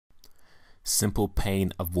Simple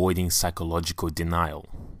pain avoiding psychological denial.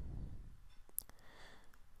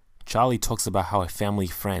 Charlie talks about how a family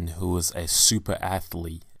friend who was a super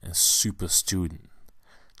athlete and super student,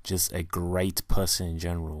 just a great person in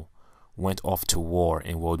general, went off to war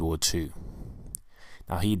in World War II.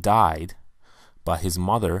 Now he died, but his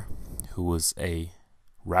mother, who was a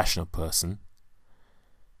rational person,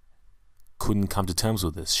 couldn't come to terms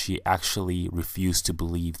with this. She actually refused to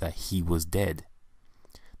believe that he was dead.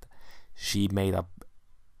 She made up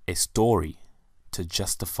a story to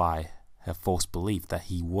justify her false belief that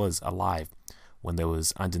he was alive when there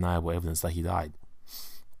was undeniable evidence that he died.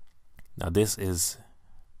 Now this is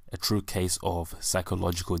a true case of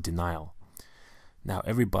psychological denial. Now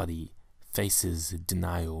everybody faces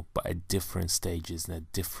denial, but at different stages and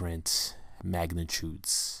at different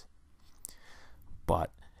magnitudes.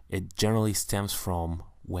 But it generally stems from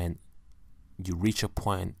when you reach a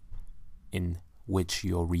point in which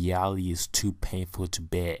your reality is too painful to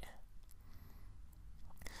bear.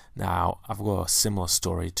 Now, I've got a similar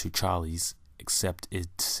story to Charlie's, except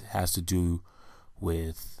it has to do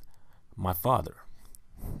with my father.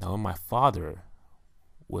 Now, when my father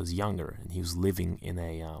was younger and he was living in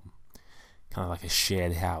a kind of like a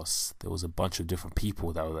shared house, there was a bunch of different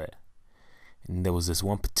people that were there. And there was this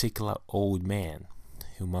one particular old man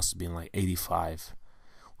who must have been like 85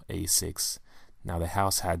 or 86. Now, the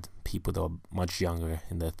house had people that were much younger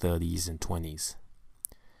in their 30s and 20s.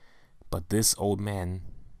 But this old man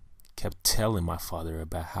kept telling my father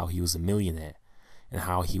about how he was a millionaire and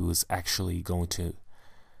how he was actually going to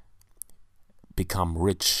become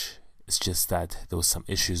rich. It's just that there was some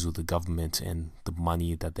issues with the government and the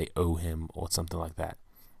money that they owe him or something like that.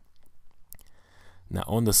 Now,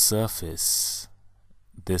 on the surface,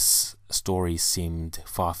 this story seemed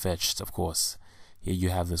far-fetched, of course. Here you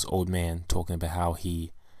have this old man talking about how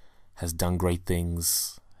he has done great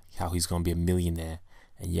things, how he's going to be a millionaire,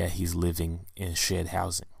 and yet he's living in shared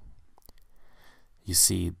housing. You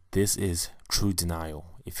see, this is true denial.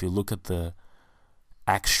 If you look at the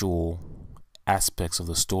actual aspects of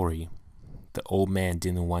the story, the old man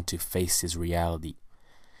didn't want to face his reality.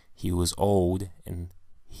 He was old and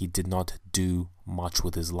he did not do much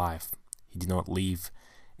with his life. He did not leave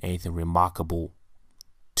anything remarkable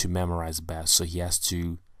to memorize about, so he has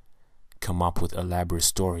to come up with elaborate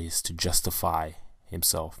stories to justify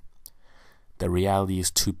himself. The reality is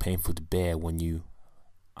too painful to bear when you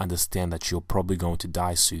understand that you're probably going to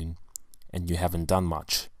die soon and you haven't done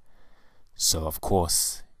much. So of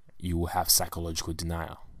course you will have psychological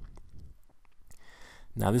denial.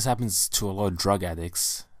 Now this happens to a lot of drug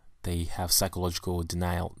addicts. They have psychological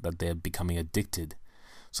denial that they're becoming addicted.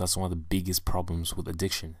 So that's one of the biggest problems with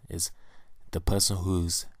addiction, is the person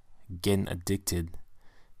who's getting addicted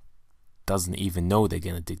doesn't even know they're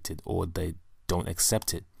getting addicted, or they don't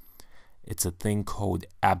accept it. It's a thing called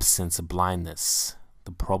absence blindness.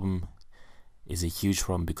 The problem is a huge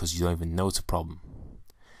problem because you don't even know it's a problem.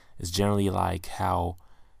 It's generally like how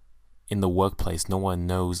in the workplace no one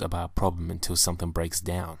knows about a problem until something breaks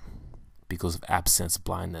down because of absence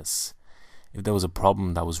blindness. If there was a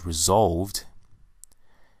problem that was resolved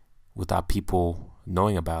without people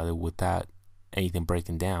knowing about it, without anything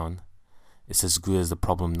breaking down, it's as good as the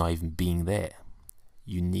problem not even being there.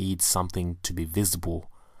 You need something to be visible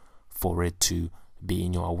for it to be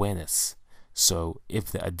in your awareness. So if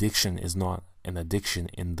the addiction is not an addiction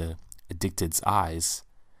in the addicted's eyes,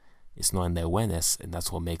 it's not in their awareness, and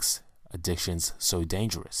that's what makes addictions so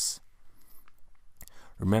dangerous.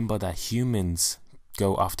 Remember that humans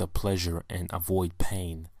go after pleasure and avoid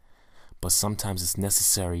pain, but sometimes it's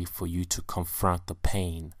necessary for you to confront the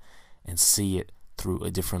pain and see it through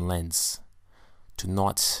a different lens, to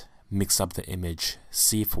not mix up the image,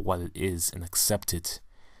 see it for what it is and accept it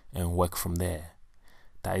and work from there.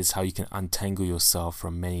 That is how you can untangle yourself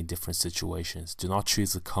from many different situations. Do not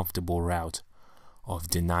choose the comfortable route of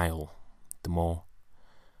denial, the more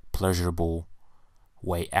pleasurable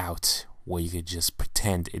way out, where you could just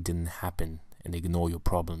pretend it didn't happen and ignore your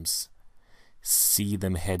problems. See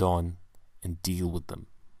them head on and deal with them.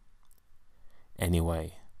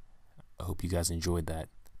 Anyway, I hope you guys enjoyed that.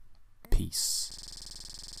 Peace.